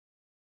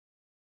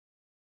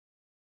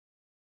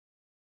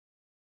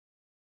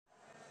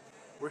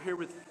We're here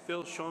with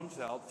Phil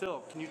Schoenfeld.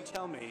 Phil, can you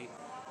tell me,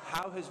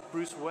 how has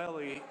Bruce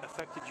Wellie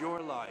affected your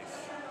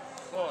life?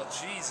 Oh,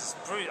 Jesus,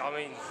 Bruce, I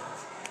mean,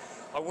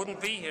 I wouldn't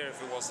be here if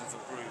it wasn't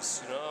for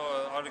Bruce, you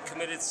know. I'd have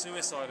committed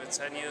suicide at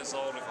 10 years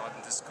old if I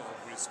hadn't discovered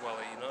Bruce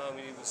Wellie, you know. I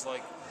mean, he was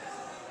like,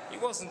 he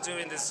wasn't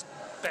doing this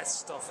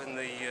best stuff in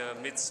the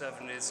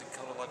mid-70s. It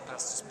kind of like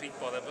passed his peak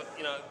by then, but,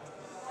 you know,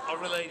 I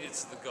related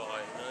to the guy,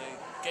 you know.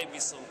 He gave me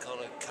some kind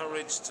of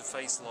courage to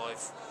face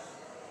life.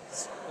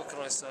 What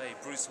can I say?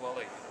 Bruce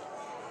Wellie.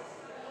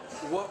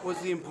 What was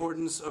the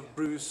importance of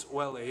Bruce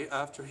Wellie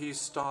after he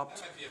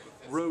stopped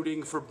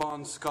roading for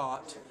Bon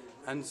Scott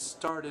and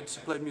started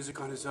to play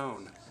music on his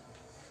own?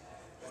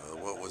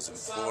 What was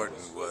important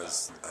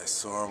was I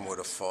saw him with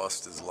a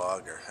Foster's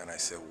lager, and I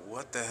said,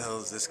 what the hell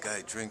is this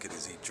guy drinking?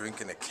 Is he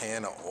drinking a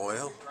can of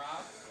oil?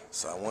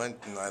 So I went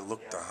and I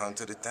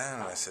hunted it down,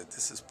 and I said,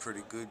 this is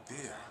pretty good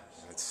beer.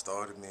 And it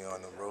started me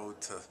on the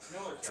road to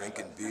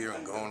drinking beer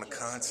and going to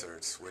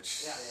concerts,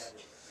 which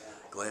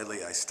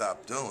gladly I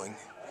stopped doing.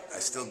 I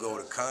still go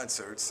to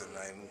concerts, and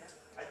I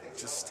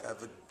just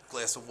have a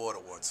glass of water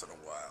once in a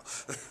while.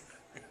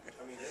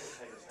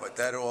 But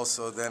that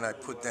also, then I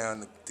put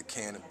down the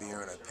can of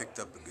beer and I picked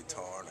up a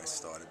guitar and I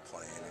started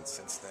playing, and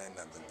since then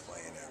I've been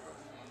playing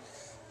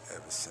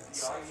ever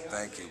since. So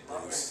thank you,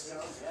 Bruce.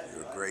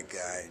 You're a great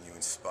guy and you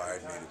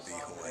inspired me to be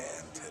who I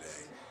am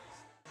today.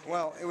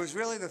 Well, it was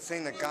really the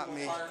thing that got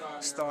me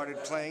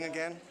started playing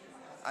again.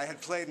 I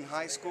had played in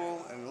high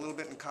school and a little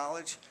bit in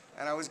college,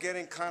 and I was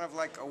getting kind of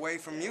like away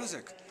from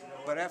music.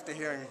 But after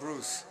hearing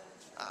Bruce,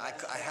 I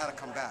had to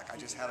come back. I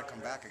just had to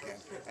come back again.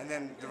 And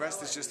then the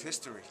rest is just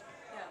history.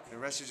 The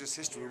rest is just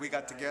history. We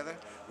got together.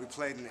 We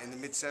played in the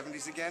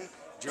mid-'70s again.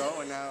 Joe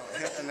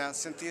and now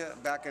Cynthia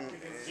back in.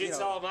 It's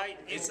all, mate.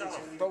 It's all.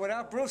 But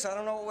without Bruce, I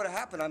don't know what would have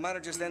happened. I might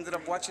have just ended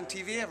up watching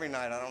TV every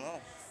night. I don't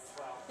know.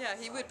 Yeah,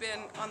 he would have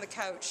been on the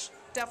couch.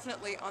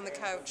 Definitely on the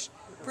couch.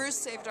 Bruce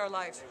saved our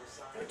life.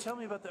 Tell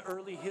me about the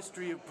early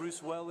history of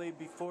Bruce Wellie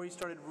before he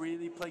started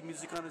really playing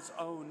music on his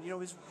own. You know,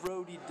 his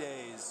roadie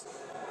days.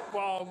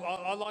 Well,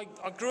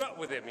 I grew up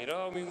with him, you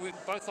know. I mean,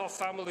 both our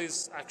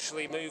families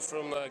actually moved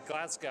from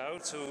Glasgow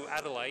to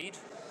Adelaide.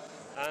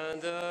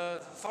 And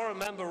if I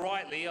remember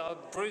rightly,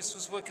 Bruce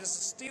was working as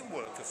a steel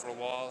worker for a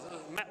while,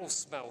 a metal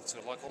smelter,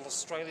 like on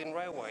Australian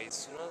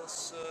railways. You know,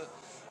 that's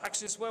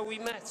actually it's where we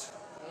met.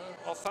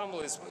 Our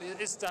families,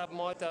 his dad,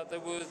 my dad, they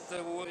were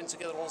working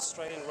together on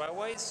Australian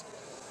railways.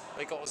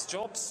 They got us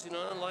jobs, you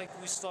know, and like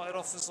we started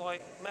off as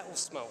like metal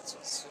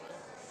smelters. You know.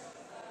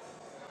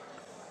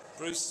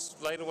 Bruce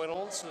later went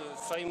on to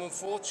fame and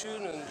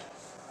fortune, and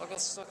I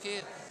got stuck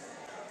here.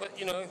 But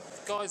you know,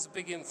 the guy's a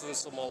big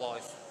influence on my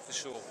life, for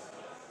sure.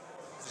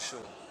 For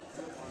sure.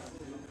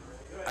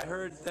 I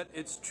heard that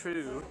it's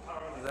true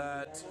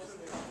that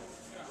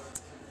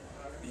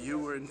you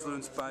were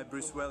influenced by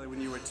Bruce Wellie when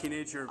you were a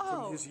teenager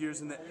from his years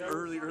in the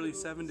early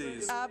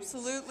 70s.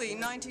 Absolutely.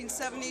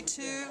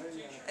 1972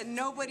 at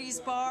Nobody's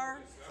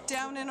Bar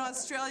down in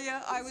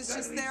Australia. I was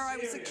just there. I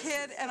was a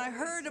kid, and I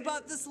heard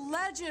about this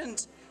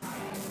legend.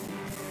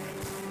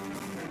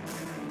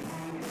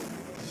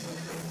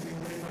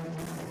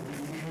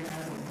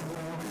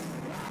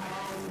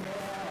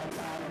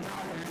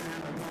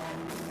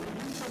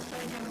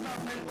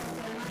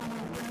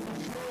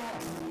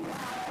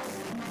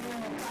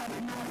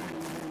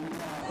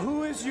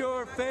 Who is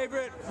your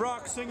favorite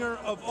rock singer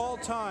of all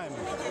time?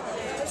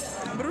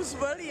 Bruce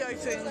Wellie, I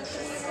think.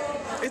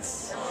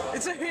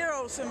 It's a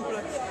hero,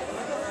 simply.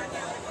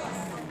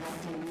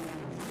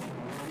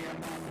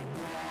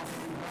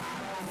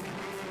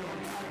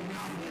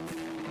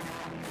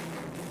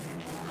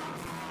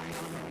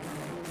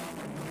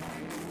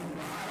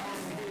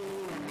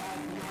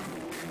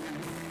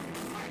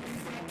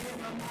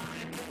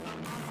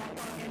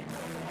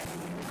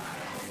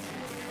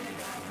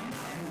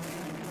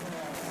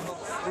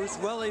 Bruce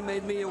Wellie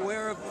made me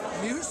aware of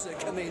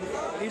music. I mean,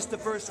 he's the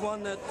first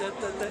one that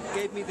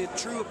gave me the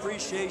true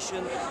appreciation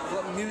of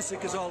what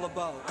music is all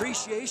about.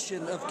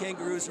 Appreciation of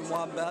Kangaroos and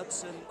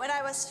Wombats. And when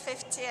I was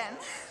 15,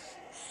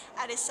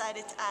 I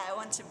decided I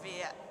want to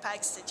be a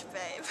backstage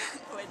babe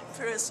with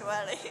Bruce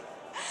Wellie.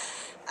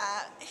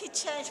 He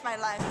changed my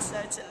life,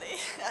 certainly.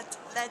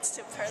 That's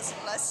too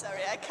personal.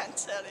 Sorry, I can't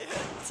tell you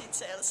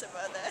details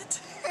about that.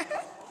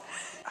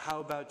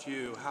 How about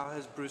you? How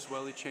has Bruce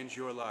Wellie changed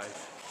your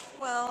life?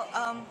 Well,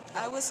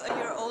 I was a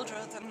year older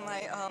than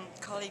my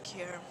colleague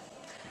here,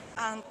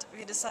 and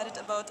we decided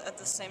about at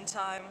the same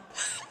time.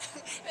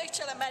 We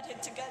actually met him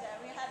together.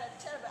 We had a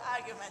terrible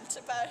argument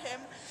about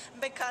him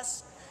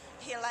because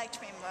he liked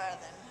me more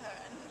than her.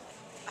 And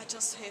I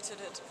just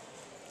hated it.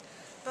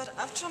 But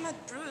after I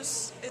met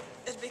Bruce,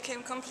 it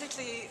became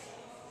completely,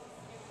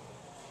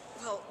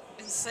 well,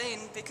 insane,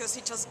 because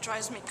he just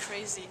drives me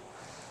crazy.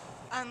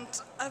 And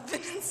I've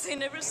been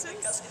insane ever since.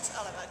 Because it's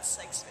all about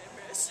sex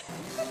with Bruce.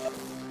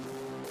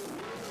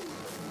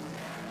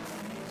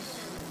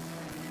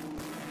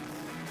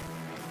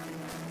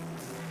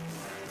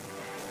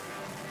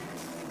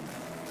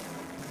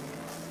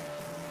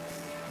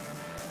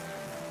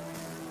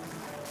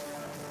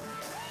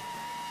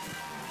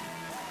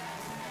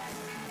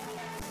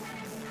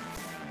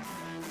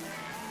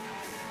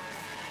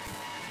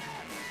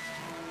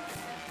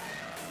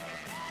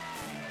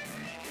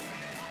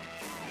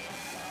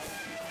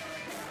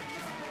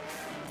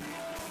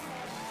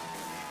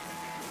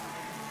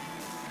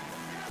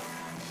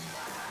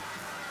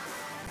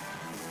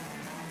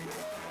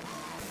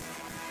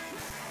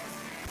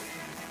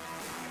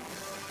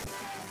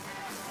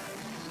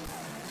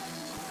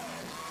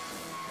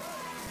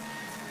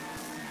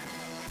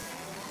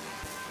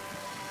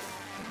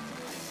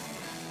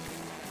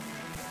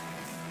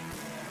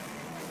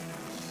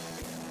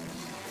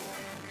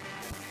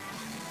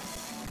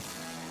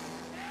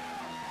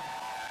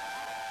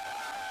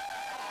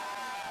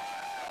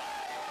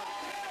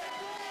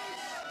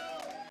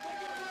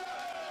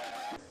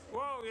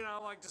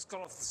 I just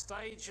got off the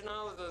stage, you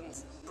know, the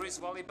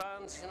Bruce Wellie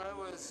band, you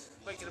know, was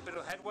making a bit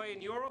of headway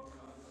in Europe.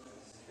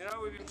 You know,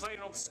 we've been playing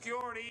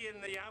obscurity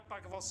in the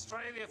outback of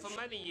Australia for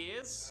many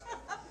years.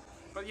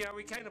 But, you know,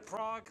 we came to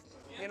Prague,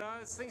 you know,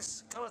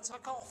 things kind of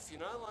took off, you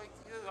know, like,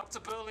 you know, up to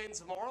Berlin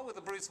tomorrow with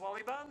the Bruce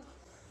Wellie band.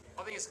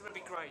 I think it's going to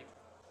be great.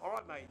 All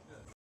right, mate.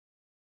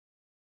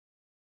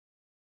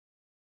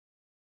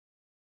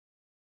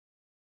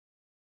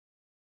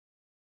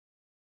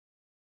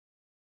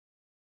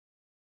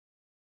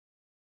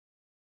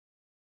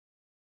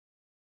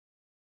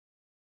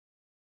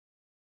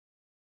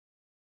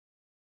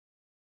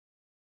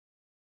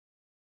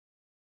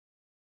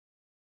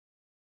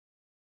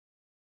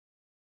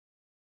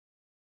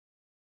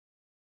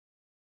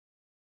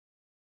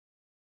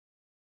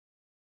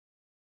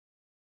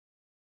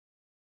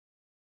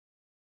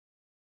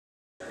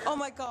 Oh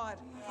my God,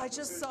 I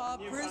just saw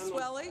Bruce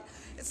Wellie.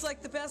 It's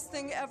like the best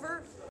thing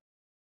ever.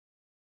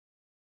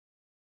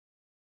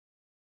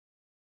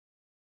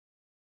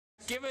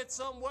 Give it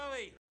some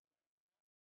Wellie.